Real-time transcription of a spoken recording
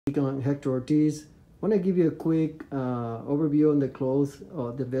Deacon Hector Ortiz. I want to give you a quick overview on the clothes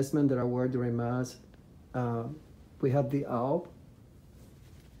or the vestment that I wear during Mass. We have the alb.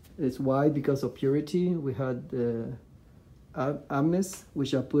 It's white because of purity. We had the Amice,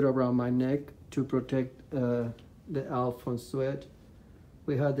 which I put around my neck to protect the alb from sweat.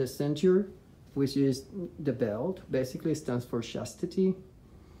 We had the cincture, which is the belt. Basically, stands for chastity.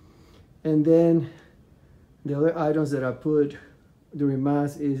 And then the other items that I put during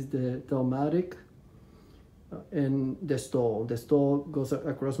Mass is the Dalmatic and the stole. The stole goes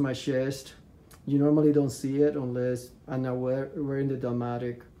across my chest. You normally don't see it unless I'm not wearing the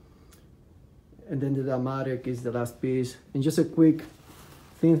Dalmatic. And then the Dalmatic is the last piece. And just a quick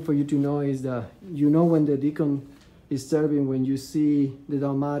thing for you to know is that you know when the deacon is serving, when you see the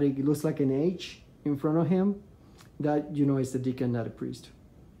Dalmatic, it looks like an H in front of him, that you know it's the deacon, not a priest.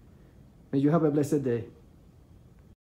 May you have a blessed day.